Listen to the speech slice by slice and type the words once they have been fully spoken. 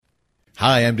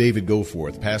Hi, I'm David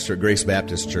Goforth, pastor at Grace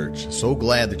Baptist Church. So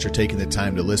glad that you're taking the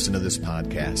time to listen to this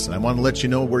podcast. And I want to let you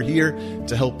know we're here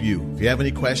to help you. If you have any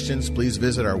questions, please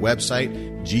visit our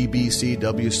website,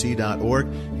 gbcwc.org,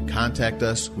 and contact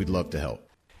us. We'd love to help.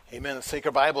 Amen. Let's take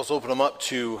our Bibles, open them up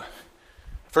to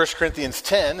 1 Corinthians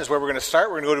 10 is where we're going to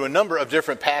start. We're going to go to a number of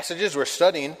different passages. We're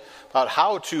studying about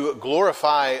how to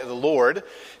glorify the Lord.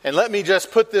 And let me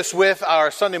just put this with our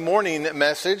Sunday morning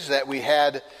message that we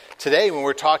had today when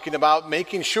we're talking about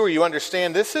making sure you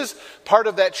understand this is part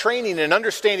of that training and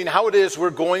understanding how it is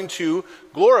we're going to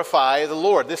glorify the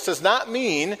Lord. This does not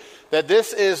mean that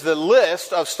this is the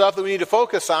list of stuff that we need to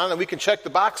focus on and we can check the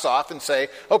box off and say,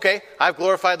 okay, I've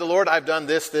glorified the Lord, I've done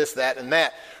this, that, and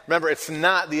that. Remember, it's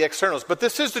not the externals, but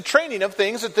this is the training of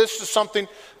things, that this is something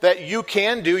that you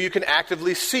can do, you can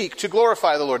actively seek to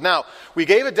glorify the Lord. Now, we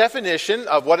gave a definition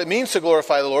of what it means to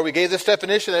glorify the Lord. We gave this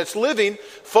definition that it's living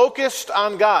focused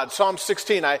on God. Psalm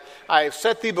 16, I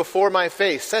set thee before my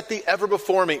face, set thee ever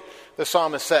before me, the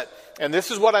psalmist said. And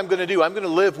this is what I'm going to do. I'm going to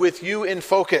live with you in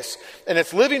focus. And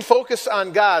it's living focused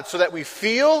on God so that we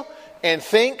feel and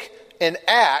think and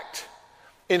act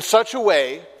in such a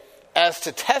way as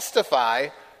to testify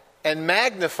and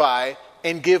magnify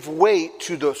and give weight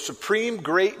to the supreme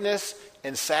greatness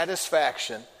and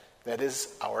satisfaction that is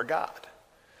our God.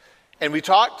 And we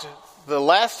talked the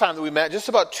last time that we met just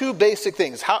about two basic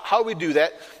things. How we do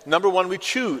that. Number one, we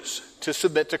choose to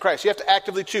submit to Christ. You have to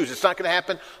actively choose. It's not going to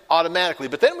happen automatically.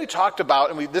 But then we talked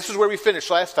about, and this is where we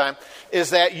finished last time,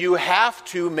 is that you have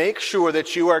to make sure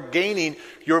that you are gaining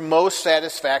your most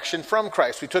satisfaction from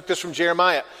Christ. We took this from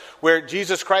Jeremiah, where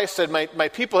Jesus Christ said, my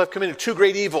people have committed two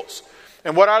great evils.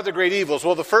 And what are the great evils?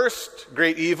 Well, the first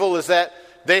great evil is that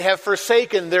they have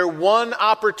forsaken their one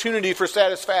opportunity for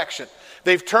satisfaction.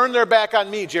 They've turned their back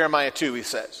on me, Jeremiah 2, he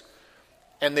says.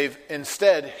 And they've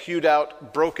instead hewed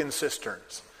out broken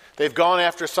cisterns. They've gone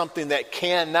after something that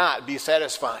cannot be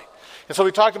satisfying. And so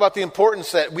we talked about the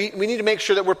importance that we need to make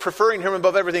sure that we're preferring Him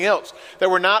above everything else. That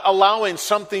we're not allowing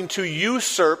something to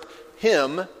usurp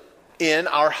Him in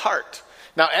our heart.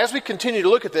 Now, as we continue to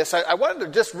look at this, I wanted to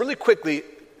just really quickly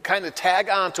kind of tag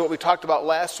on to what we talked about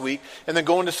last week and then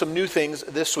go into some new things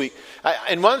this week.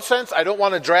 In one sense, I don't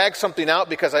want to drag something out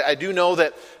because I do know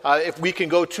that if we can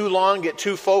go too long, get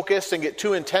too focused and get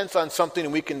too intense on something,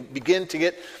 and we can begin to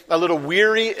get a little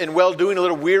weary in well-doing, a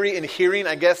little weary in hearing,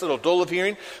 I guess, a little dull of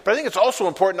hearing. But I think it's also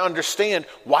important to understand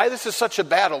why this is such a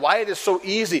battle, why it is so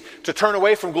easy to turn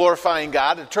away from glorifying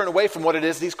God and turn away from what it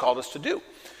is He's called us to do.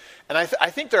 And I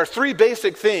think there are three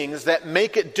basic things that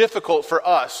make it difficult for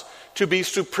us to be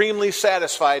supremely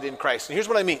satisfied in Christ. And here's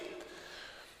what I mean.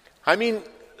 I mean,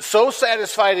 so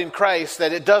satisfied in Christ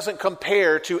that it doesn't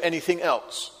compare to anything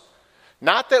else.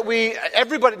 Not that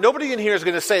nobody in here is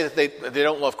going to say that they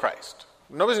don't love Christ.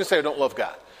 Nobody's going to say they don't love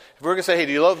God. If we're going to say, hey,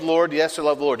 do you love the Lord? Yes, I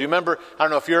love the Lord. Do you remember, I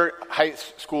don't know if your high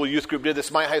school youth group did this.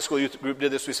 My high school youth group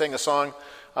did this. We sang a song,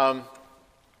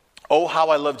 Oh, How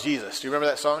I Love Jesus. Do you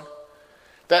remember that song?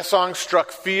 That song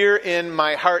struck fear in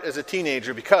my heart as a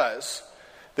teenager because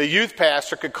the youth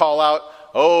pastor could call out,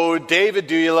 oh, David,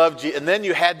 do you love Jesus? And then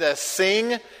you had to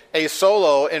sing a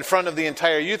solo in front of the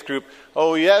entire youth group.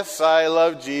 Oh, yes, I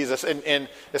love Jesus. And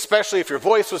especially if your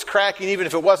voice was cracking, even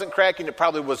if it wasn't cracking, it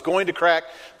probably was going to crack.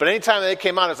 But anytime they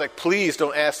came out, I was like, please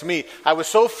don't ask me. I was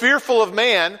so fearful of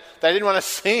man that I didn't want to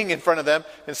sing in front of them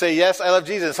and say, yes, I love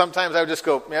Jesus. And sometimes I would just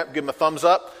go, yep, give them a thumbs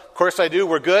up. Of course I do,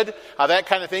 we're good. That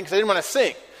kind of thing, because I didn't want to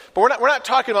sing. But we're not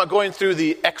talking about going through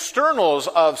the externals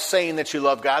of saying that you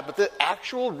love God, but the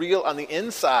actual real on the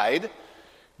inside.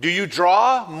 Do you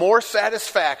draw more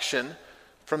satisfaction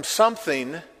from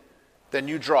something than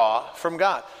you draw from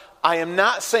God? I am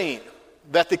not saying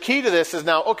that the key to this is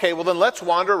now, okay, well then let's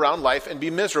wander around life and be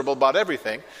miserable about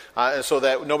everything, so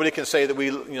that nobody can say that we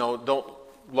don't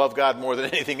love God more than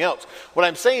anything else. What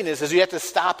I'm saying is you have to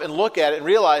stop and look at it and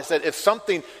realize that if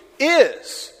something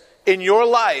is in your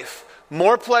life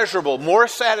more pleasurable, more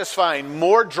satisfying,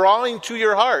 more drawing to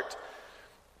your heart,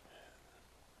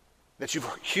 that you've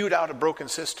hewed out a broken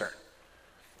cistern.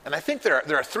 And I think there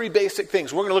are three basic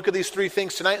things. We're going to look at these three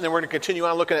things tonight, and then we're going to continue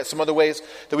on looking at some other ways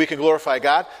that we can glorify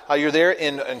God. You're there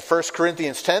in 1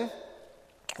 Corinthians 10.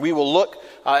 We will look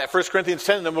at 1 Corinthians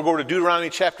 10, and then we'll go to Deuteronomy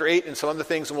chapter 8 and some other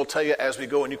things, and we'll tell you as we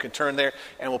go, and you can turn there,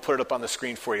 and we'll put it up on the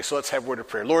screen for you. So let's have a word of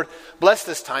prayer. Lord, bless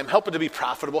this time. Help it to be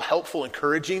profitable, helpful,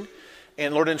 encouraging,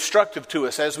 and Lord, instructive to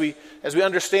us as we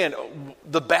understand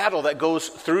the battle that goes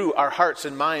through our hearts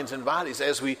and minds and bodies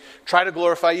as we try to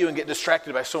glorify you and get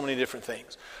distracted by so many different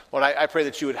things. Lord, I pray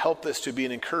that you would help this to be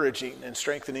an encouraging and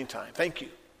strengthening time. Thank you.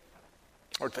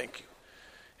 Lord, thank you.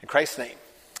 In Christ's name,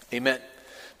 amen.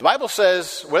 The Bible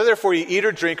says, whether therefore you eat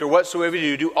or drink or whatsoever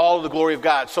you do all to the glory of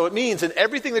God. So it means in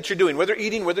everything that you're doing, whether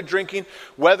eating, whether drinking,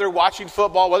 whether watching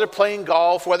football, whether playing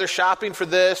golf, whether shopping for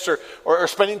this or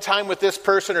spending time with this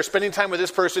person or spending time with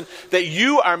this person, that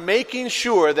you are making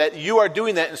sure that you are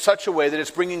doing that in such a way that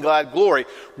it's bringing God glory,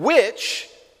 which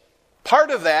part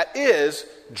of that is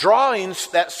drawing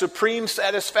that supreme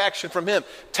satisfaction from Him,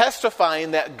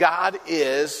 testifying that God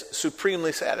is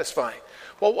supremely satisfying.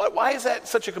 Well, why is that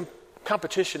such a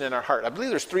competition in our heart? I believe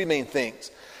there's three main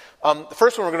things. The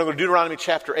first one, we're going to go to Deuteronomy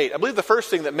chapter 8. I believe the first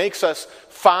thing that makes us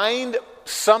find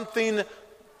something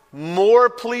more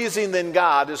pleasing than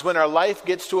God is when our life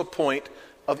gets to a point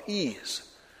of ease.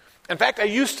 In fact, I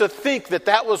used to think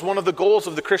that was one of the goals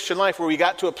of the Christian life, where we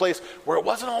got to a place where it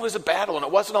wasn't always a battle and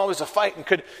it wasn't always a fight.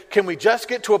 And can we just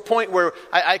get to a point where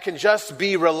I can just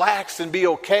be relaxed and be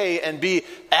okay and be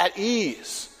at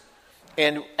ease?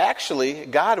 And actually,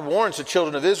 God warns the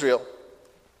children of Israel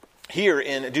here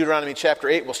in Deuteronomy chapter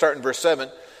 8. We'll start in verse 7.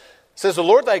 It says, "The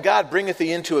Lord thy God bringeth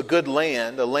thee into a good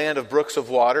land, a land of brooks of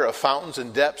water, of fountains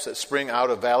and depths that spring out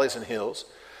of valleys and hills,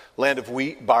 land of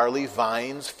wheat, barley,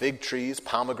 vines, fig trees,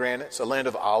 pomegranates, a land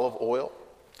of olive,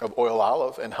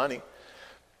 and honey,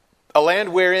 a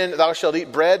land wherein thou shalt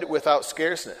eat bread without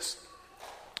scarceness.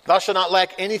 Thou shalt not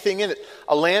lack anything in it.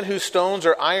 A land whose stones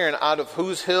are iron, out of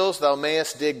whose hills thou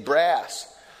mayest dig brass.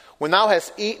 When thou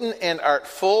hast eaten and art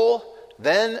full,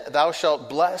 then thou shalt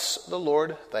bless the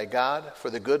Lord thy God for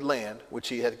the good land which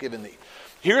He hath given thee."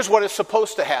 Here's what is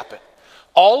supposed to happen.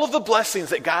 All of the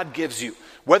blessings that God gives you,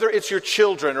 whether it's your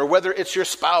children or whether it's your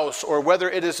spouse or whether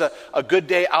it is a good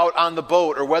day out on the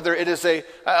boat or whether it is a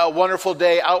wonderful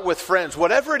day out with friends,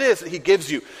 whatever it is that He gives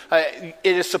you, it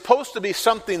is supposed to be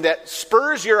something that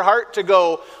spurs your heart to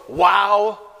go,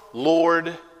 "Wow,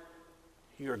 Lord,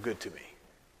 you're good to me."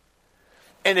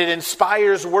 And it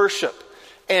inspires worship.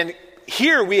 And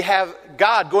here we have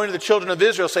God going to the children of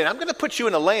Israel saying, "I'm going to put you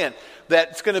in a land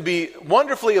that's going to be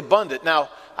wonderfully abundant." Now,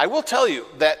 I will tell you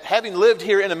that having lived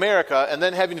here in America and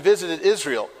then having visited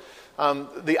Israel,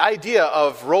 the idea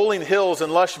of rolling hills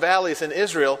and lush valleys in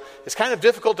Israel is kind of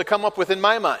difficult to come up with in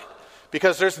my mind,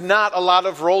 because there's not a lot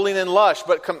of rolling and lush.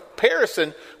 But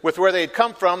comparison with where they had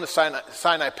come from, the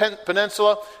Sinai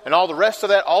Peninsula and all the rest of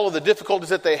that, all of the difficulties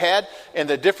that they had and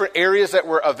the different areas that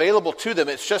were available to them,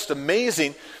 it's just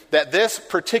amazing that this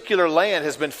particular land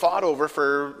has been fought over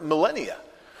for millennia.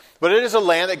 But it is a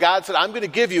land that God said, "I'm going to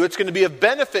give you. It's going to be of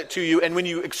benefit to you." And when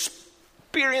you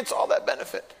experience all that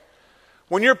benefit,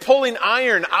 when you're pulling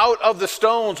iron out of the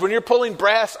stones, when you're pulling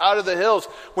brass out of the hills,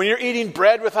 when you're eating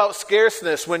bread without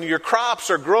scarceness, when your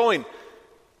crops are growing,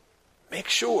 make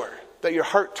sure that your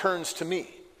heart turns to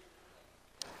me.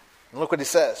 And look what He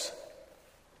says.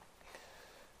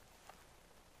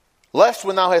 "Lest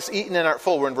when thou hast eaten and art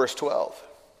full," we're in verse 12.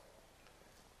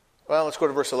 Well, let's go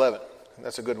to verse 11.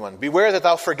 That's a good one. "Beware that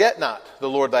thou forget not the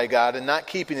Lord thy God, and not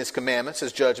keeping His commandments,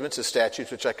 His judgments, His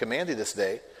statutes, which I command thee this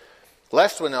day.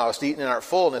 Lest when thou hast eaten and art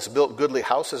full, and hast built goodly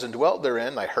houses and dwelt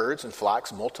therein, thy herds and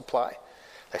flocks multiply,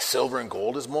 thy silver and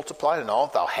gold is multiplied, and all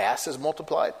that thou hast is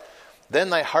multiplied. Then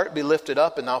thy heart be lifted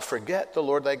up, and thou forget the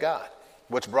Lord thy God,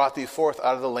 which brought thee forth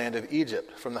out of the land of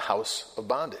Egypt, from the house of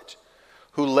bondage,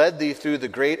 who led thee through the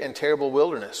great and terrible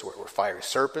wilderness, where were fiery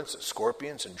serpents and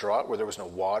scorpions and drought, where there was no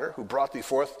water, who brought thee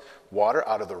forth water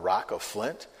out of the rock of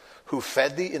flint, who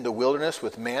fed thee in the wilderness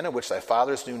with manna, which thy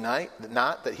fathers knew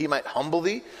not, that He might humble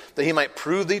thee, that He might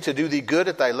prove thee to do thee good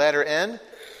at thy latter end.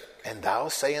 And thou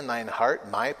say in thine heart,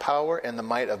 My power and the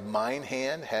might of mine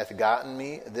hand hath gotten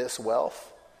me this wealth.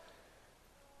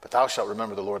 But thou shalt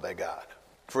remember the Lord thy God,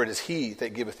 for it is He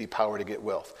that giveth thee power to get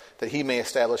wealth, that He may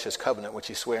establish His covenant, which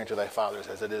He sware unto thy fathers,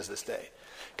 as it is this day."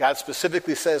 God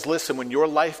specifically says, listen, when your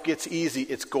life gets easy,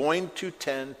 it's going to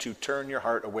tend to turn your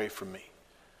heart away from me.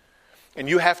 And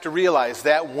you have to realize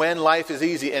that when life is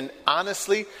easy, and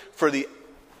honestly, for the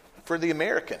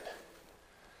American,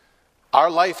 our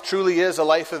life truly is a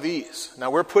life of ease.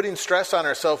 Now, we're putting stress on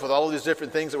ourselves with all of these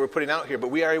different things that we're putting out here, but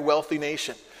we are a wealthy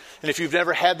nation. And if you've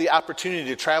never had the opportunity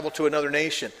to travel to another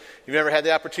nation, you've never had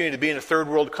the opportunity to be in a third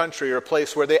world country or a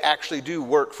place where they actually do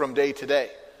work from day to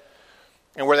day,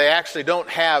 and where they actually don't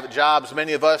have jobs.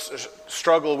 Many of us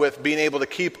struggle with being able to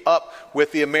keep up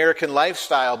with the American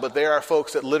lifestyle, but there are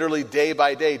folks that literally day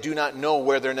by day do not know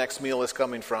where their next meal is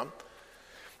coming from.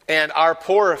 And our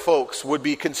poorer folks would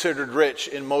be considered rich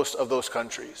in most of those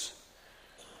countries.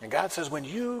 And God says, when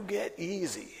you get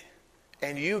easy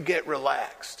and you get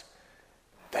relaxed,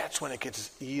 that's when it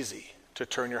gets easy to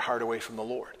turn your heart away from the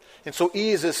Lord. And so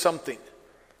ease is something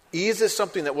Ease is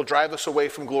something that will drive us away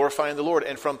from glorifying the Lord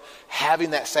and from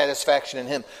having that satisfaction in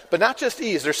Him. But not just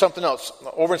ease, there's something else.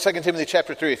 Over in 2 Timothy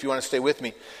chapter 3, if you want to stay with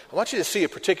me, I want you to see a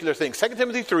particular thing. 2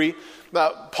 Timothy 3,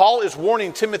 Paul is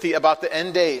warning Timothy about the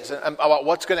end days, and about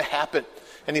what's going to happen.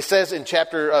 And he says in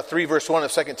chapter 3, verse 1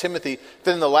 of 2 Timothy,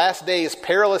 that in the last days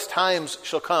perilous times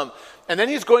shall come. And then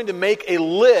he's going to make a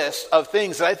list of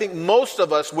things that I think most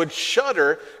of us would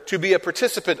shudder to be a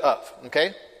participant of.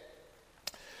 Okay?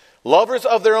 Lovers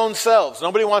of their own selves.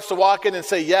 Nobody wants to walk in and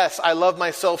say, yes, I love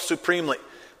myself supremely.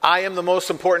 I am the most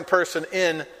important person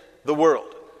in the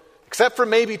world. Except for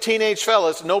maybe teenage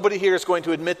fellas, nobody here is going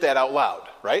to admit that out loud,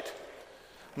 right?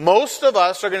 Most of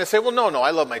us are going to say, well, no,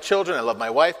 I love my children, I love my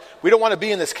wife. We don't want to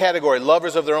be in this category,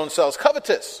 lovers of their own selves.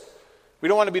 Covetous. We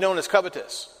don't want to be known as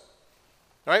covetous.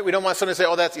 All right? We don't want someone to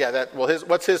say,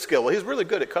 what's his skill? Well, he's really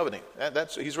good at coveting.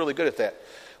 He's really good at that.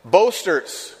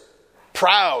 Boasters,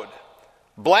 proud,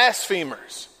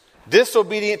 blasphemers,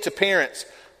 disobedient to parents,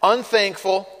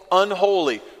 unthankful,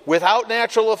 unholy, without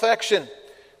natural affection,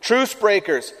 truce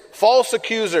breakers, false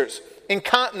accusers,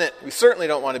 incontinent. We certainly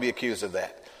don't want to be accused of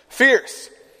that. Fierce,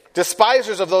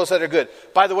 despisers of those that are good.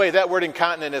 By the way, that word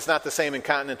incontinent is not the same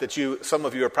incontinent that some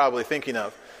of you are probably thinking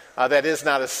of. That is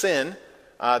not a sin.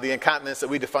 The incontinence that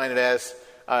we define it as,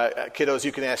 kiddos,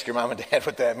 you can ask your mom and dad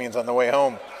what that means on the way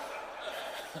home.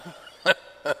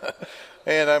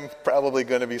 And I'm probably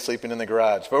going to be sleeping in the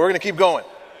garage. But we're going to keep going.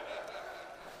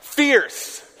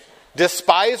 Fierce.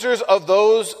 Despisers of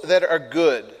those that are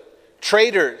good.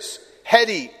 Traitors.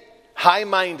 Heady.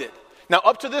 High-minded. Now,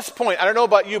 up to this point, I don't know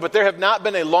about you, but there have not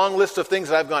been a long list of things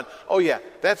that I've gone, oh yeah,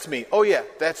 that's me. Oh yeah,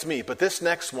 that's me. But this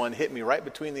next one hit me right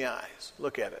between the eyes.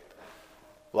 Look at it.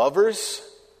 Lovers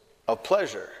of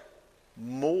pleasure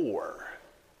more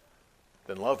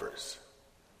than lovers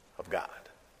of God.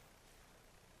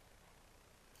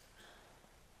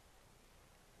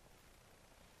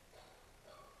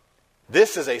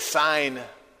 This is a sign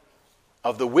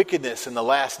of the wickedness in the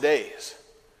last days.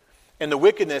 And the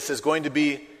wickedness is going to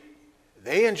be,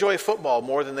 they enjoy football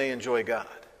more than they enjoy God.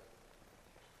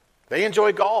 They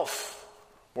enjoy golf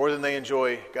more than they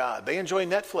enjoy God. They enjoy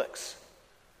Netflix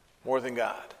more than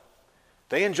God.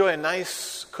 They enjoy a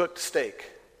nice cooked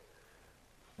steak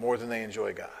more than they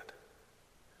enjoy God.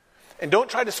 And don't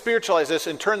try to spiritualize this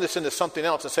and turn this into something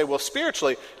else and say, well,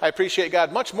 spiritually, I appreciate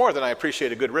God much more than I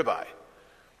appreciate a good ribeye.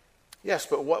 Yes,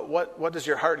 but what does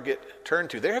your heart get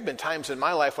turned to? There have been times in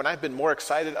my life when I've been more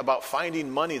excited about finding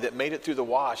money that made it through the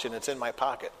wash and it's in my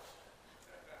pocket.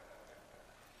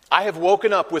 I have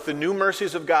woken up with the new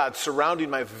mercies of God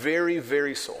surrounding my very,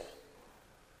 very soul.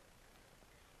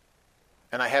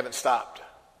 And I haven't stopped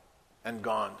and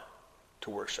gone to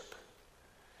worship.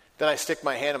 Then I stick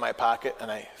my hand in my pocket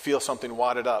and I feel something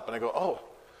wadded up and I go, oh,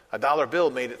 a $1 bill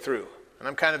made it through. And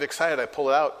I'm kind of excited. I pull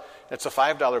it out. It's a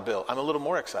 $5 bill. I'm a little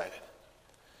more excited.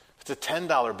 If it's a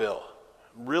 $10 bill,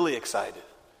 I'm really excited.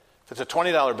 If it's a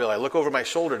 $20 bill, I look over my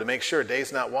shoulder to make sure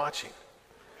Dave's not watching.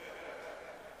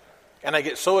 And I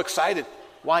get so excited.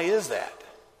 Why is that?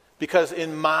 Because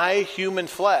in my human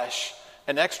flesh,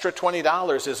 an extra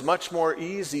 $20 is much more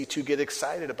easy to get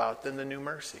excited about than the new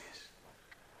mercies.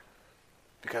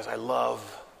 Because I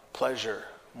love pleasure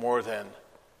more than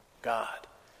God.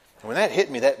 And when that hit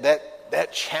me,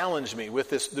 that challenged me with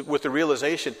the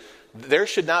realization, there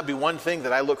should not be one thing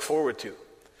that I look forward to. And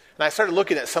I started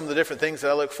looking at some of the different things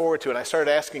that I look forward to, and I started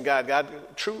asking God,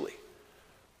 truly,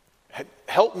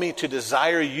 help me to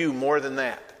desire you more than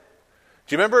that.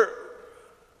 Do you remember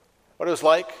what it was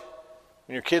like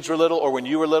when your kids were little or when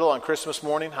you were little on Christmas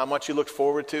morning, how much you looked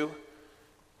forward to?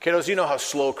 Kiddos, you know how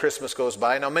slow Christmas goes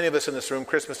by. Now, many of us in this room,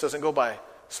 Christmas doesn't go by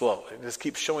slow. It just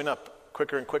keeps showing up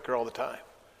quicker and quicker all the time.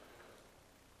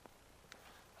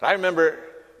 I remember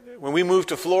when we moved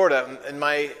to Florida, and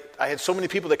I had so many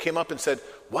people that came up and said,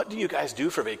 what do you guys do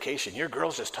for vacation? Your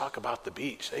girls just talk about the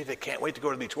beach. They can't wait to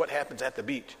go to the beach. What happens at the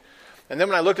beach? And then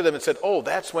when I looked at them and said, oh,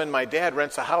 that's when my dad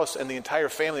rents a house and the entire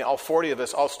family, all 40 of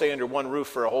us, all stay under one roof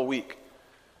for a whole week.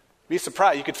 Be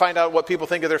surprised. You could find out what people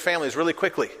think of their families really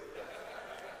quickly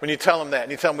when you tell them that.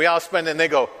 And you tell them, we all spend it, and they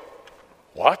go,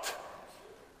 what?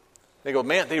 They go,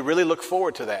 man, they really look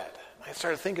forward to that. I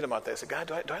started thinking about that. I said, God,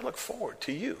 do I look forward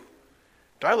to you?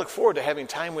 Do I look forward to having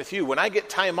time with you? When I get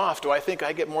time off, do I think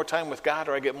I get more time with God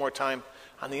or I get more time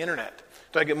on the internet?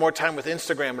 Do I get more time with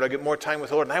Instagram or do I get more time with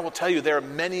the Lord? And I will tell you, there are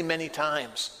many, many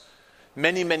times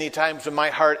when my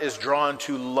heart is drawn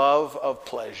to love of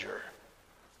pleasure.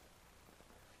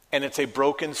 And it's a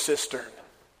broken cistern.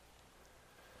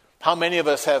 How many of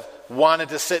us have wanted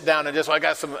to sit down and I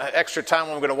got some extra time,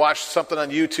 I'm going to watch something on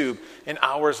YouTube, and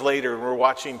hours later we're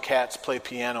watching cats play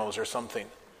pianos or something.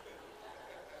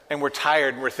 and we're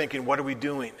tired and we're thinking, what are we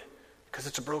doing? Because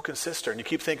it's a broken sister. And you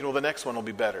keep thinking, well, the next one will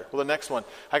be better. Well, the next one,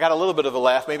 I got a little bit of a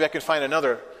laugh. Maybe I can find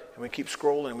another. And we keep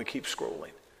scrolling and we keep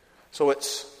scrolling. So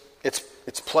it's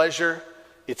pleasure,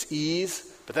 it's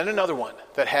ease, but then another one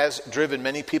that has driven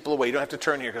many people away. You don't have to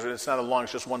turn here because it's not a long,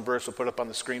 it's just one verse we'll put up on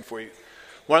the screen for you.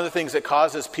 One of the things that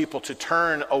causes people to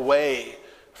turn away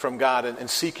from God and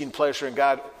seeking pleasure in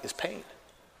God is pain.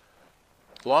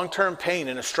 Long-term pain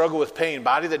and a struggle with pain,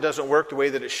 body that doesn't work the way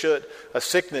that it should, a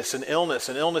sickness, an illness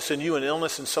in you, an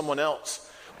illness in someone else.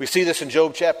 We see this in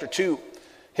Job chapter 2.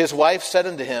 His wife said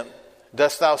unto him,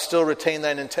 dost thou still retain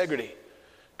thine integrity?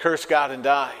 Curse God and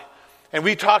die. And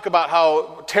we talk about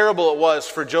how terrible it was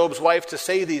for Job's wife to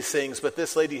say these things, but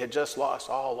this lady had just lost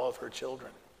all of her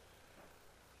children.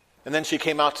 And then she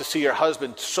came out to see her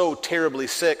husband so terribly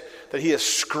sick that he is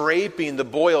scraping the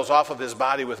boils off of his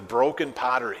body with broken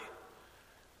pottery.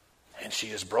 And she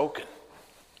is broken.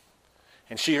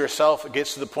 And she herself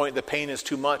gets to the point the pain is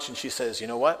too much, and she says, you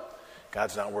know what?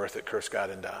 God's not worth it. Curse God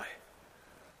and die.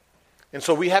 And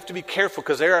so we have to be careful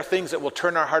because there are things that will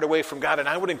turn our heart away from God. And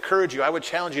I would encourage you, I would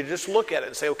challenge you to just look at it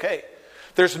and say, okay,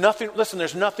 there's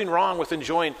nothing wrong with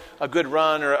enjoying a good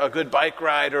run or a good bike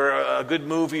ride or a good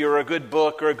movie or a good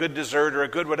book or a good dessert or a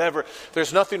good whatever.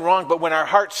 There's nothing wrong. But when our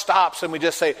heart stops and we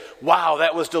just say, wow,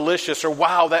 that was delicious, or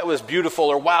wow, that was beautiful,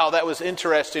 or wow, that was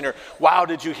interesting, or wow,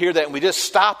 did you hear that? And we just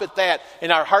stop at that and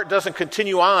our heart doesn't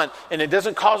continue on and it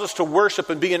doesn't cause us to worship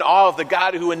and be in awe of the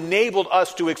God who enabled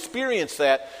us to experience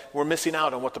that, we're missing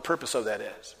out on what the purpose of that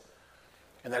is.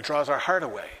 And that draws our heart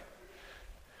away.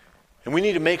 And we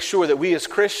need to make sure that we as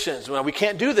Christians, well, we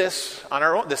can't do this on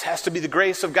our own. This has to be the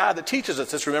grace of God that teaches us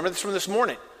this. Remember this from this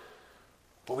morning.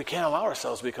 But we can't allow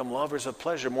ourselves to become lovers of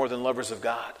pleasure more than lovers of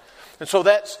God. And so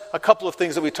that's a couple of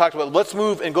things that we talked about. Let's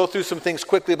move and go through some things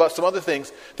quickly about some other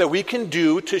things that we can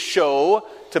do to show,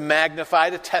 to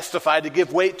magnify, to testify, to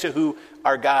give weight to who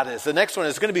our God is. The next one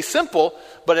is going to be simple,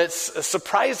 but it's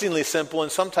surprisingly simple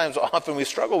and sometimes often we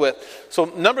struggle with. So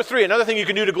number 3, another thing you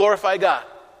can do to glorify God.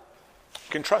 You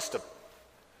can trust Him.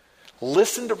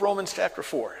 Listen to Romans chapter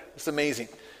 4. It's amazing.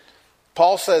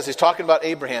 Paul says, he's talking about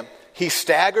Abraham. He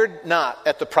staggered not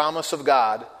at the promise of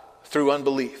God through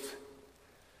unbelief.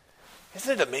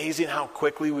 Isn't it amazing how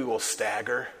quickly we will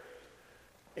stagger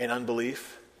in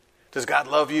unbelief? Does God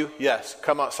love you? Yes.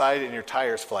 Come outside and your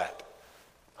tire's flat.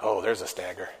 Oh, there's a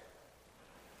stagger.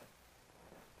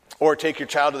 Or take your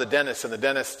child to the dentist, and the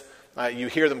dentist, you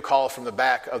hear them call from the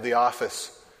back of the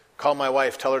office. Call my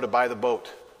wife, tell her to buy the boat.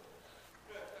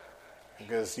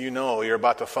 Because you know you're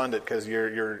about to fund it because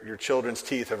your children's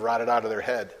teeth have rotted out of their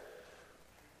head.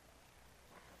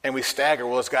 And we stagger,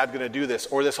 well, is God going to do this?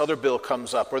 Or this other bill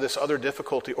comes up, or this other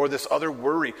difficulty, or this other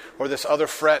worry, or this other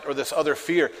fret, or this other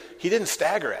fear. He didn't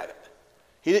stagger at it.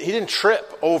 He didn't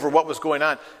trip over what was going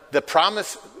on. The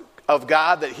promise of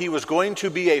God that he was going to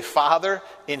be a father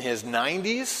in his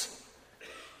 90s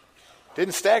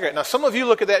didn't stagger it. Now, some of you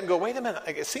look at that and go, wait a minute,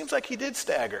 it seems like he did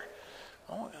stagger.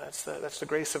 Oh, that's the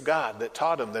grace of God that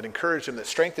taught him, that encouraged him, that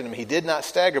strengthened him. He did not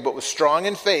stagger, but was strong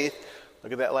in faith.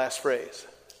 Look at that last phrase.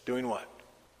 Doing what?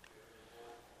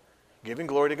 Giving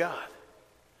glory to God.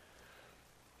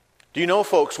 Do you know,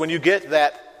 folks, when you get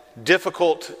that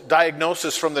difficult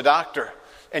diagnosis from the doctor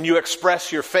and you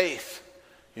express your faith,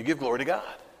 you give glory to God.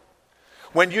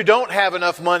 When you don't have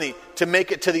enough money to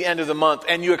make it to the end of the month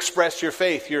and you express your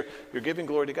faith, you're giving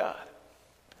glory to God.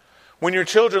 When your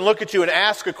children look at you and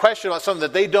ask a question about something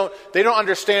that they don't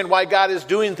understand why God is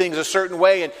doing things a certain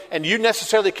way, and you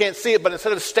necessarily can't see it, but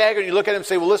instead of staggering, you look at him and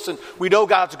say, well, listen, we know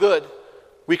God's good.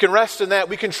 We can rest in that.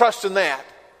 We can trust in that.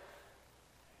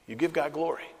 You give God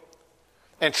glory.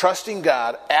 And trusting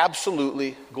God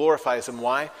absolutely glorifies him.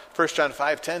 Why? 1 John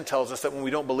 5:10 tells us that when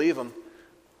we don't believe him,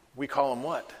 we call him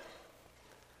what?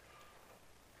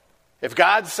 If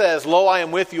God says, lo, I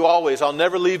am with you always, I'll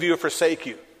never leave you or forsake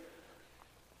you,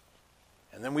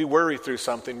 and then we worry through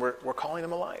something, we're calling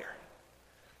him a liar.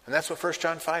 And that's what 1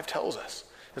 John 5 tells us.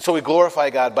 And so we glorify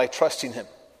God by trusting him.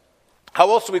 How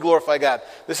else do we glorify God?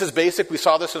 This is basic. We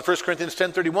saw this in 1 Corinthians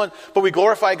 10:31. But we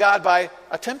glorify God by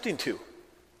attempting to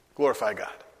glorify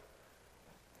God.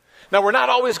 Now, we're not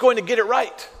always going to get it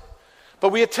right, but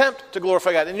we attempt to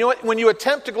glorify God. And you know what? When you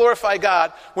attempt to glorify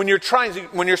God, when you're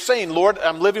saying, Lord,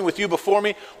 I'm living with you before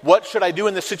me, what should I do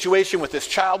in this situation with this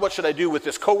child? What should I do with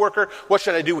this coworker? What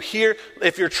should I do here?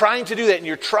 If you're trying to do that and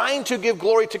you're trying to give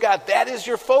glory to God, that is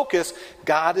your focus.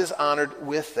 God is honored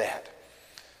with that.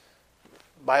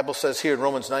 The Bible says here in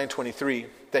Romans 9:23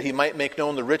 that he might make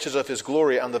known the riches of his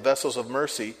glory on the vessels of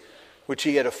mercy, which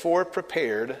he had afore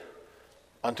prepared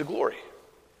unto glory.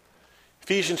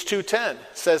 Ephesians 2:10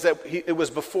 says that it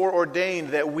was before ordained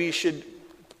that we should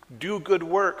do good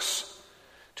works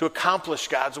to accomplish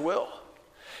God's will.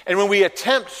 And when we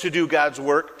attempt to do God's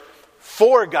work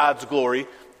for God's glory,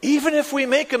 even if we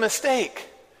make a mistake,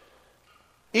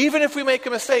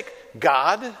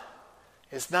 God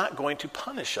is not going to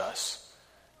punish us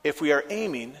if we are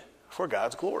aiming for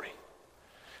God's glory.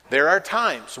 There are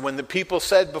times when the people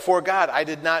said before God, I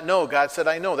did not know. God said,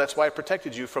 I know. That's why I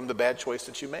protected you from the bad choice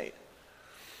that you made.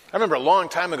 I remember a long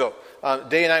time ago,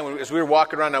 Day and I, as we were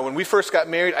walking around, now when we first got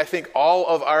married, I think all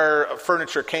of our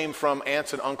furniture came from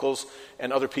aunts and uncles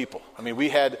and other people. I mean, we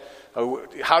had,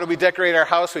 how did we decorate our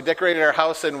house? We decorated our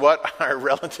house in what our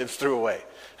relatives threw away.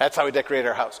 That's how we decorated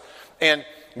our house. And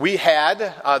we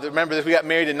had, remember that we got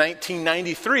married in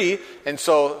 1993, and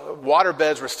so water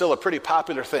beds were still a pretty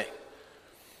popular thing.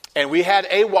 And we had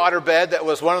a water bed that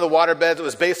was one of the water beds that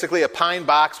was basically a pine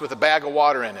box with a bag of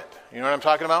water in it. You know what I'm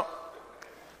talking about?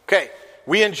 Okay,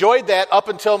 we enjoyed that up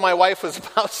until my wife was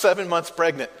about 7 months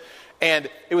pregnant. And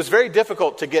it was very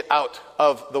difficult to get out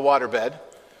of the water bed.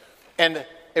 And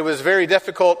it was very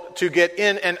difficult to get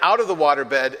in and out of the water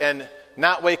bed and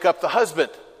not wake up the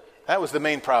husband. That was the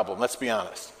main problem, let's be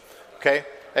honest. Okay,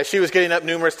 as she was getting up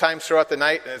numerous times throughout the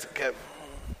night,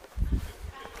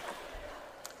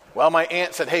 well, my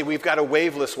aunt said, hey, we've got a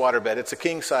waveless waterbed. It's a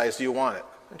king size. Do you want it?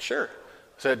 And sure.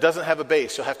 So it doesn't have a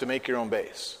base. You'll have to make your own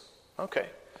base. Okay.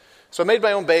 So I made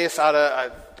my own base out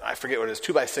of, I forget what it is,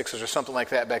 2x6s or something like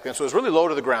that back then. So it was really low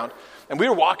to the ground. And we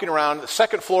were walking around the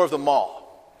second floor of the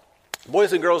mall.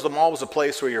 Boys and girls, the mall was a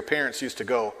place where your parents used to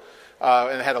go.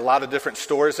 And it had a lot of different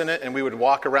stores in it. And we would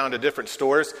walk around to different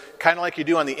stores, kind of like you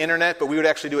do on the internet, but we would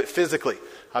actually do it physically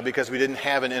because we didn't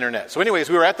have an internet. So anyways,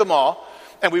 we were at the mall.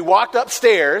 And we walked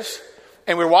upstairs,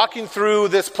 and we were walking through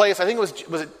this place. I think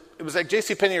it was like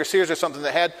JCPenney or Sears or something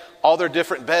that had all their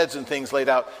different beds and things laid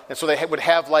out. And so they would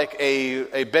have like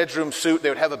a bedroom suite. They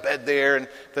would have a bed there, and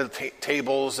the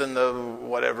tables and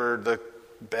the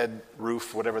bed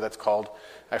roof, whatever that's called.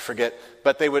 I forget.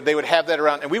 But they would have that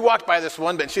around. And we walked by this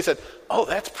one bed, and she said, oh,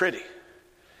 that's pretty.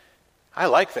 I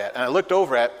like that. And I looked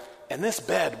over at it, and this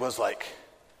bed was like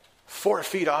 4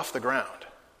 feet off the ground.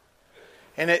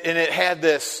 And it had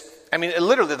this, I mean,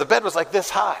 literally, the bed was like this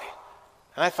high.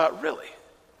 And I thought, really?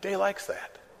 Day likes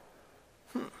that.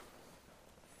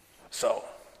 So,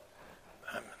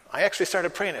 I actually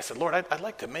started praying. I said, Lord, I'd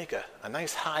like to make a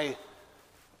nice high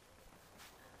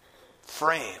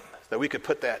frame that we could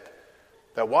put that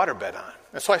water bed on.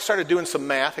 And so I started doing some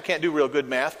math. I can't do real good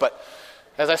math, but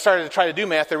as I started to try to do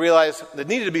math, I realized there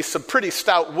needed to be some pretty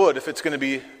stout wood if it's going to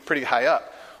be pretty high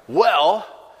up. Well,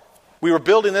 we were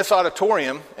building this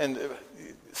auditorium, and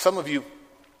some of you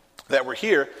that were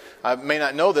here may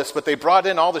not know this, but they brought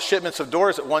in all the shipments of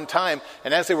doors at one time,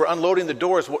 and as they were unloading the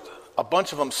doors, a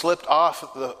bunch of them slipped off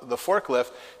the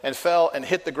forklift and fell and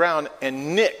hit the ground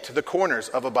and nicked the corners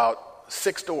of about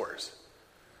 6 doors.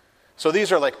 So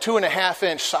these are like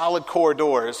 2.5-inch solid core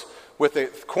doors with the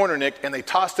corner nicked, and they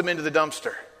tossed them into the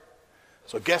dumpster.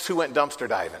 So guess who went dumpster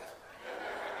diving?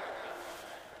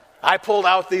 I pulled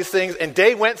out these things, and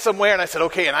Dave went somewhere, and I said,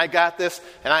 okay, and I got this.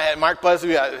 And I had Mark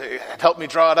Busby helped me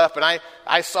draw it up, and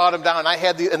I sawed them down, and I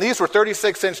had these, and these were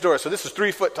 36-inch doors, so this is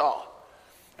 3 foot tall.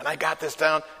 And I got this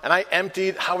down, and I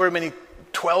emptied however many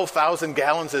 12,000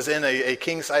 gallons is in a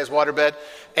king-size waterbed.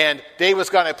 And Dave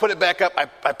was gone. I put it back up.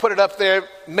 I put it up there,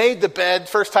 made the bed,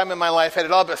 first time in my life, had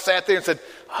it all, but sat there and said,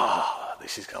 oh,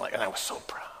 she's going to like it. And I was so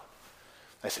proud.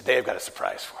 I said, Dave, I've got a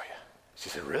surprise for you. She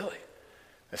said, really?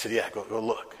 I said, yeah, go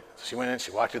look. So she went in, she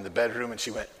walked in the bedroom, and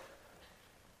she went,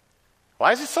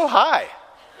 why is it so high?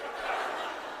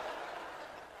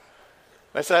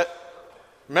 I said,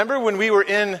 remember when we were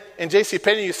in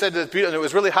JCPenney, you said that it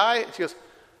was really high? And she goes,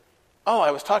 oh,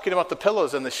 I was talking about the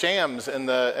pillows and the shams and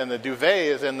the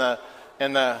duvets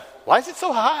and the why is it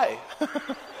so high?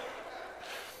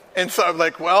 And so I'm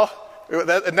like, well,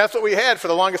 and that's what we had for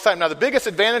the longest time. Now, the biggest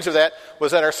advantage of that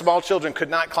was that our small children could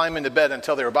not climb into bed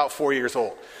until they were about 4 years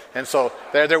old. And so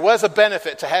there was a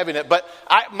benefit to having it. But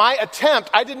my attempt,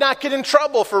 I did not get in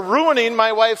trouble for ruining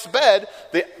my wife's bed.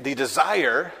 The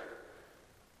desire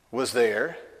was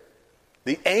there.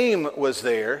 The aim was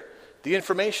there. The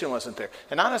information wasn't there.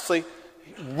 And honestly,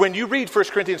 when you read 1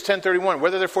 Corinthians 10:31,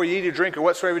 whether therefore you eat or drink or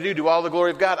whatsoever you do all the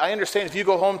glory of God, I understand if you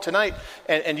go home tonight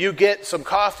and you get some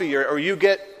coffee or you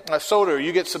get a soda or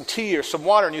you get some tea or some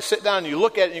water and you sit down and you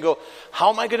look at it and you go, how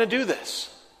am I going to do this?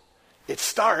 It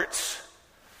starts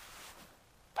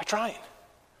by trying.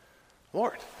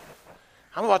 Lord,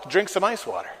 I'm about to drink some ice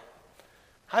water.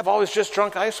 I've always just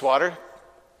drunk ice water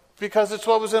because it's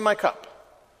what was in my cup.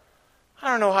 I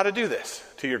don't know how to do this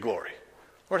to your glory.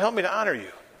 Lord, help me to honor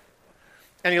you.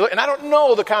 And I don't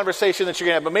know the conversation that you're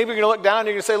going to have, but maybe you're going to look down and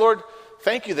you're going to say, Lord,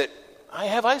 thank you that I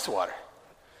have ice water.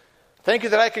 Thank you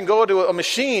that I can go to a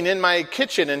machine in my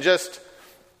kitchen and just,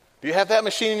 do you have that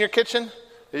machine in your kitchen?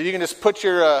 That you can just put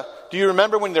your, do you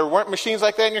remember when there weren't machines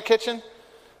like that in your kitchen?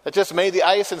 That just made the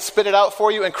ice and spit it out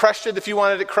for you and crushed it if you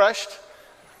wanted it crushed?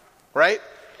 Right?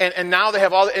 And now they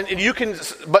have all, and you can,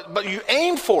 but you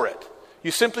aim for it.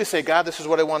 You simply say, God, this is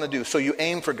what I want to do. So you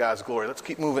aim for God's glory. Let's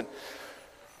keep moving.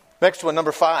 Next one,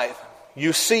 number 5.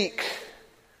 You seek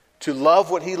to love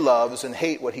what he loves and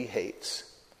hate what he hates.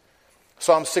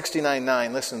 Psalm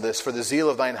 69:9, listen to this. For the zeal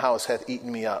of thine house hath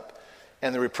eaten me up,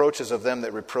 and the reproaches of them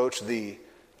that reproach thee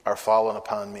are fallen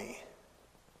upon me.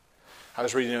 I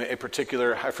was reading a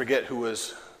particular, I forget who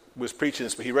was preaching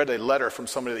this, but he read a letter from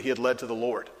somebody that he had led to the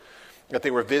Lord, that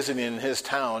they were visiting in his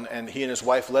town, and he and his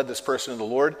wife led this person to the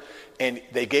Lord, and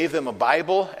they gave them a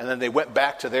Bible, and then they went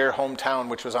back to their hometown,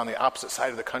 which was on the opposite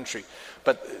side of the country.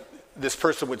 But this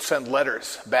person would send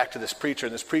letters back to this preacher,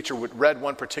 and this preacher would read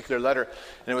one particular letter,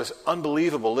 and it was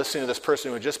unbelievable listening to this person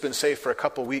who had just been saved for a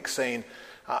couple weeks saying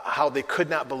how they could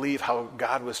not believe how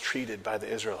God was treated by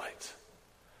the Israelites.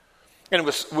 And it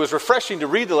was refreshing to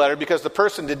read the letter because the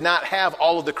person did not have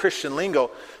all of the Christian lingo,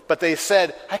 but they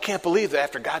said, I can't believe that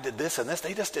after God did this and this,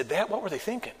 they just did that. What were they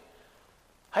thinking?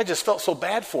 I just felt so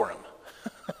bad for him.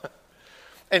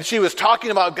 And she was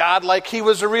talking about God like he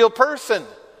was a real person.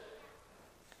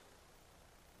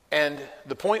 And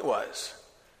the point was,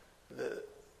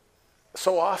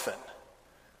 so often,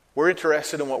 we're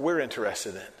interested in what we're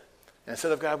interested in. And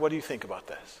instead of, God, what do you think about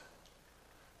this?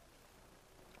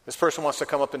 This person wants to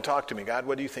come up and talk to me. God,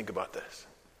 what do you think about this?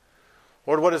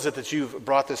 Lord, what is it that you've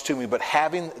brought this to me? But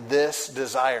having this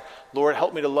desire, Lord,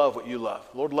 help me to love what you love.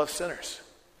 The Lord loves sinners.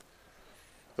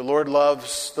 The Lord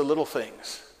loves the little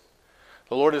things.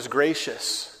 The Lord is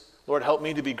gracious. Lord, help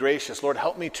me to be gracious. Lord,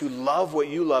 help me to love what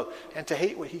you love and to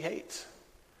hate what he hates.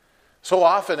 So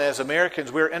often as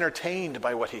Americans, we're entertained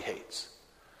by what he hates.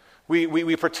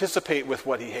 We participate with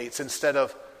what he hates instead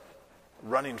of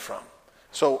running from.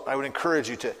 So I would encourage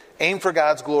you to aim for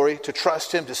God's glory, to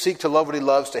trust him, to seek to love what he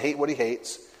loves, to hate what he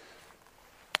hates.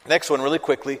 Next one, really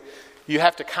quickly. You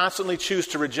have to constantly choose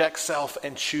to reject self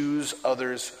and choose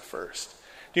others first.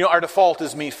 You know, our default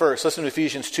is me first. Listen to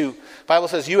Ephesians 2. The Bible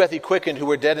says, you hath he quickened who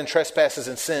were dead in trespasses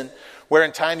and sin, where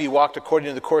in time ye walked according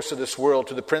to the course of this world,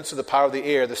 to the prince of the power of the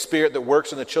air, the spirit that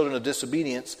works in the children of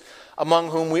disobedience, among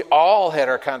whom we all had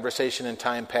our conversation in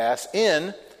time past,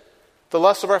 in the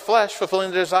lust of our flesh,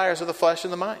 fulfilling the desires of the flesh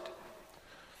and the mind.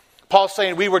 Paul's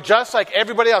saying we were just like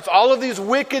everybody else. All of these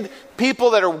wicked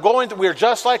people that are we were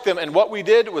just like them, and what we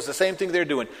did was the same thing they're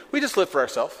doing. We just lived for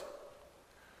ourselves.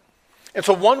 And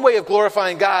so one way of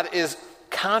glorifying God is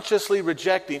consciously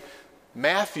rejecting.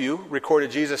 Matthew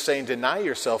recorded Jesus saying, deny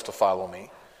yourself to follow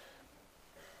me.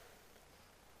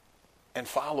 And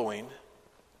following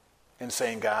and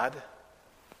saying, God,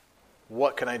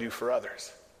 what can I do for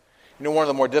others? You know, one of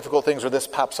the more difficult things where this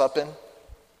pops up in?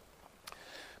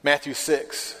 Matthew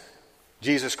 6,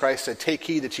 Jesus Christ said, take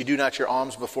heed that ye do not your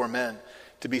alms before men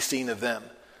to be seen of them.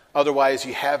 Otherwise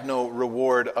ye have no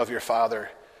reward of your Father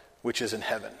which is in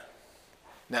heaven.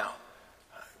 Now,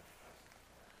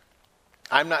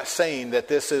 I'm not saying that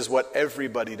this is what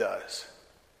everybody does.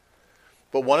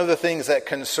 But one of the things that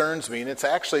concerns me, and it's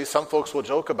actually, some folks will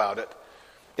joke about it,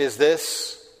 is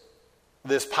this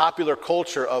popular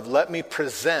culture of let me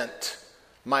present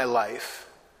my life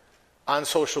on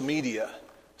social media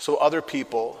so other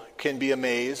people can be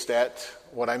amazed at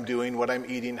what I'm doing, what I'm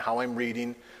eating, how I'm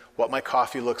reading, what my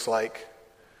coffee looks like,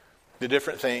 the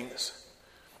different things.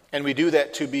 And we do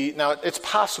that to be, now it's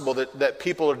possible that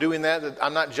people are doing that.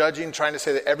 I'm not judging, trying to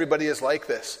say that everybody is like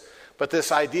this. But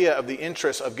this idea of the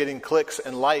interest of getting clicks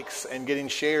and likes and getting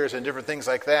shares and different things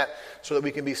like that so that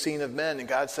we can be seen of men. And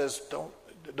God says,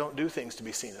 don't do things to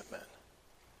be seen of men.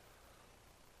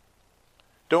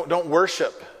 Don't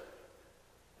worship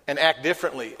and act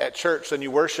differently at church than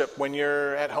you worship when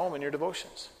you're at home in your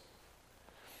devotions.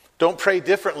 Don't pray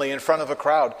differently in front of a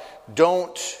crowd.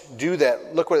 Don't do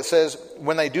that. Look what it says.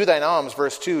 When they do thine alms,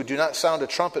 verse 2, do not sound a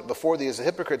trumpet before thee as the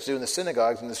hypocrites do in the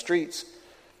synagogues and the streets,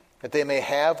 that they may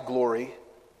have glory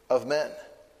of men.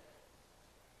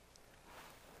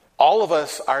 All of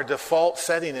us, our default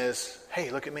setting is,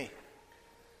 hey, look at me.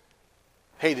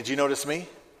 Hey, did you notice me?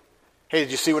 Hey,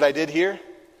 did you see what I did here?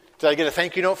 Did I get a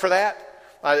thank you note for that?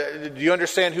 Do you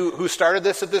understand who started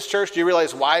this at this church? Do you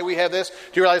realize why we have this? Do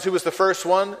you realize who was the first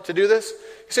one to do this?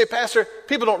 You say, Pastor,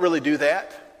 people don't really do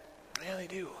that. Yeah, they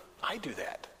do. I do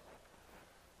that.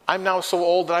 I'm now so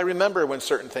old that I remember when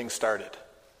certain things started.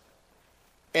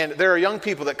 And there are young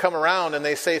people that come around and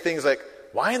they say things like,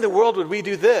 why in the world would we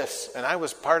do this? And I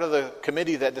was part of the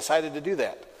committee that decided to do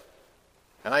that.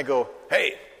 And I go,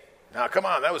 hey, now come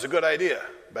on, that was a good idea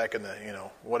back in the,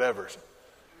 whatever.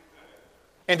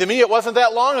 And to me, it wasn't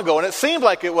that long ago, and it seemed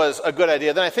like it was a good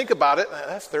idea. Then I think about it,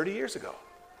 that's 30 years ago.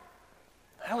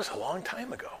 That was a long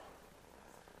time ago.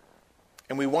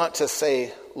 And we want to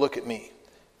say, look at me.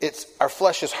 Our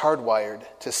flesh is hardwired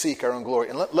to seek our own glory.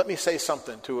 And let me say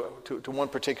something to one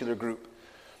particular group.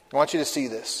 I want you to see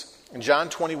this. In John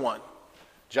 21,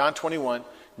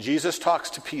 Jesus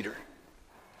talks to Peter.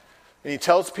 And he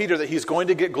tells Peter that he's going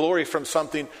to get glory from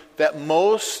something that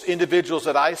most individuals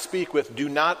that I speak with do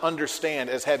not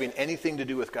understand as having anything to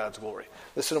do with God's glory.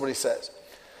 Listen to what he says.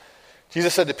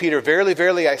 Jesus said to Peter, verily,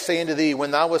 verily, I say unto thee,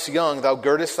 when thou wast young, thou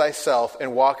girdest thyself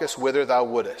and walkest whither thou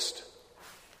wouldest.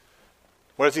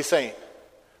 What is he saying?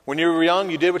 When you were young,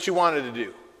 you did what you wanted to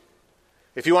do.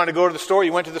 If you wanted to go to the store,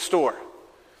 you went to the store.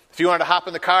 If you wanted to hop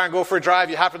in the car and go for a drive,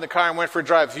 you hopped in the car and went for a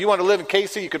drive. If you wanted to live in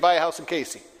Casey, you could buy a house in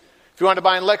Casey. If you wanted to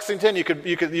buy in Lexington, you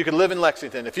could live in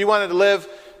Lexington. If you wanted to live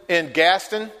in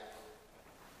Gaston,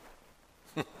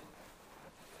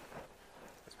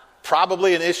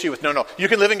 probably an issue with, no, you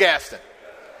can live in Gaston.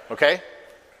 Okay?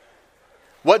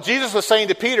 What Jesus was saying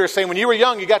to Peter is saying, when you were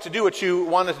young, you got to do what you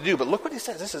wanted to do. But look what he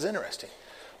says. This is interesting.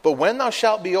 But when thou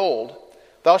shalt be old,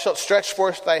 thou shalt stretch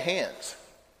forth thy hands,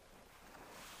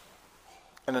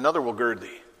 and another will gird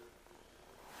thee.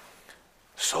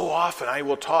 So often I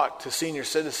will talk to senior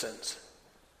citizens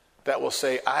that will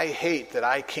say, I hate that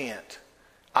I can't.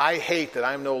 I hate that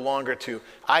I'm no longer to.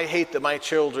 I hate that my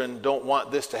children don't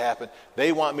want this to happen.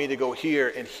 They want me to go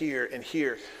here and here and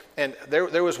here. And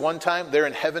there was one time, they're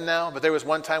in heaven now, but there was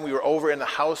one time we were over in the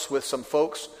house with some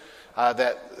folks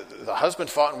that the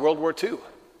husband fought in World War II.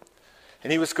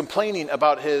 And he was complaining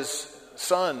about his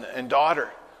son and daughter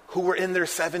who were in their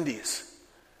 70s.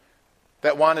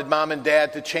 That wanted mom and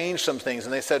dad to change some things.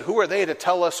 And they said, who are they to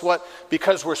tell us what?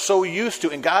 Because we're so used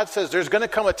to. And God says there's going to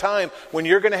come a time when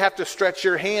you're going to have to stretch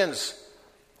your hands.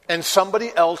 And somebody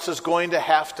else is going to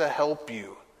have to help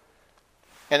you.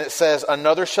 And it says,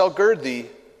 another shall gird thee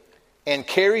and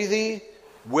carry thee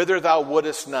whither thou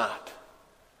wouldest not.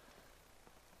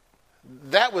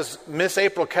 That was Miss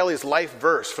April Kelly's life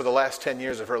verse for the last 10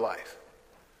 years of her life.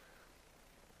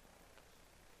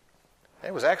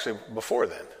 It was actually before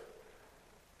then.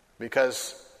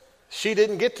 Because she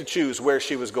didn't get to choose where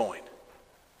she was going.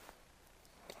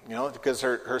 Because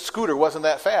her scooter wasn't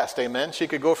that fast, amen? She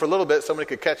could go for a little bit, somebody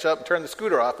could catch up and turn the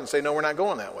scooter off and say, no, we're not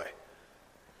going that way.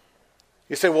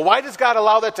 You say, well, why does God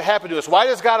allow that to happen to us? Why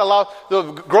does God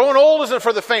allow, growing old isn't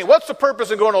for the faint. What's the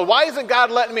purpose of growing old? Why isn't God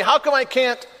letting me? How come I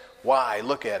can't? Why?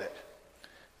 Look at it.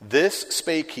 This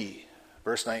spake he,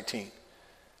 verse 19,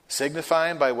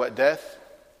 signifying by what death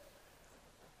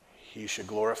he should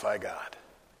glorify God.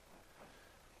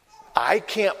 I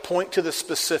can't point to the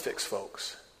specifics,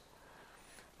 folks.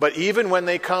 But even when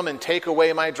they come and take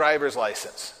away my driver's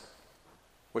license,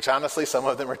 which honestly some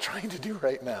of them are trying to do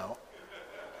right now,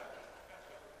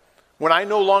 when I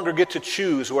no longer get to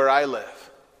choose where I live,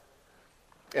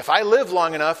 if I live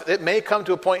long enough, it may come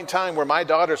to a point in time where my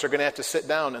daughters are going to have to sit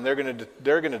down and they're going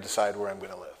to decide where I'm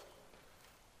going to live.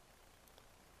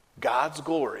 God's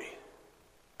glory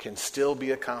can still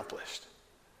be accomplished.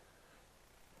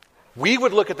 We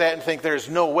would look at that and think there's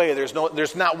no way, there's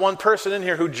not one person in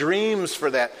here who dreams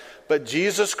for that. But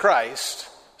Jesus Christ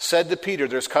said to Peter,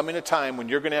 there's coming a time when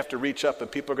you're going to have to reach up and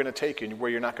people are going to take you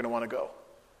where you're not going to want to go.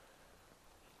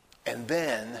 And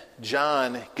then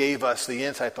John gave us the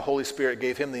insight, the Holy Spirit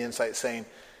gave him the insight saying,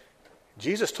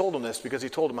 Jesus told him this because he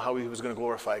told him how he was going to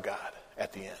glorify God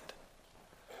at the end.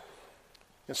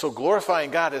 And so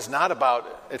glorifying God is not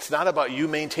about you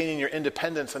maintaining your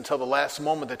independence until the last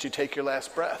moment that you take your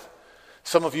last breath.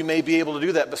 Some of you may be able to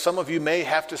do that, but some of you may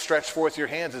have to stretch forth your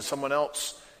hands and someone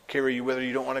else carry you whither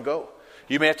you don't want to go.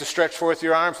 You may have to stretch forth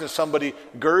your arms and somebody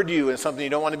gird you in something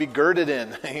you don't want to be girded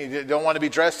in. You don't want to be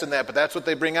dressed in that, but that's what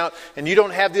they bring out. And you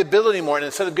don't have the ability anymore. And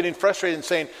instead of getting frustrated and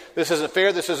saying, this isn't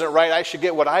fair, this isn't right, I should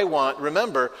get what I want,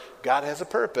 remember, God has a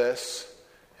purpose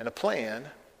and a plan,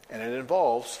 and it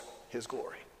involves his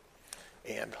glory.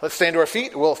 And let's stand to our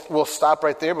feet. We'll stop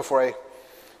right there before I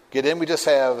get in. We just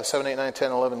have 7, 8, 9,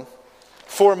 10, 11.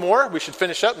 4 more. We should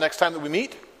finish up next time that we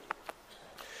meet.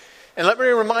 And let me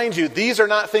remind you, these are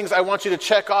not things I want you to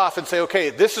check off and say,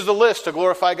 okay, this is the list to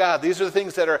glorify God. These are the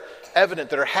things that are evident,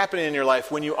 that are happening in your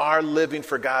life when you are living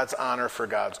for God's honor, for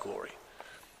God's glory.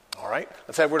 All right,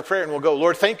 let's have a word of prayer and we'll go.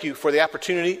 Lord, thank you for the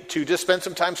opportunity to just spend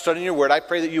some time studying your word. I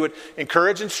pray that you would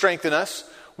encourage and strengthen us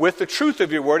with the truth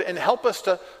of your word and help us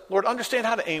to, Lord, understand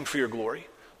how to aim for your glory.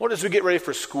 Lord, as we get ready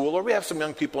for school, Lord, we have some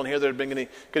young people in here that are going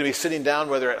to be sitting down,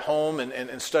 whether at home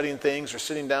and studying things or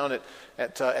sitting down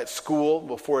at school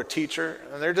before a teacher.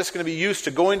 And they're just going to be used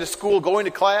to going to school, going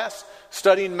to class,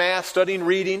 studying math, studying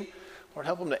reading. Lord,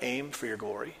 help them to aim for your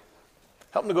glory.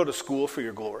 Help them to go to school for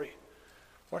your glory.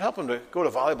 Lord, help them to go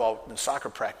to volleyball and soccer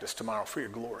practice tomorrow for your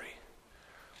glory.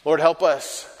 Lord, help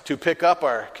us to pick up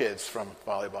our kids from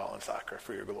volleyball and soccer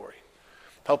for your glory.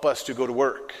 Help us to go to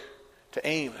work, to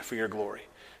aim for your glory,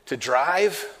 to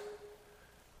drive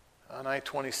on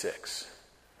I-26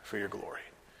 for your glory,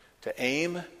 to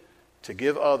aim to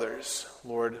give others,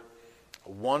 Lord,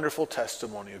 a wonderful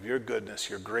testimony of your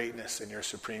goodness, your greatness, and your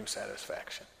supreme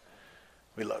satisfaction.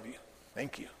 We love you.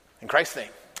 Thank you. In Christ's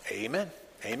name, amen.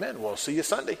 Amen. We'll see you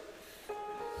Sunday.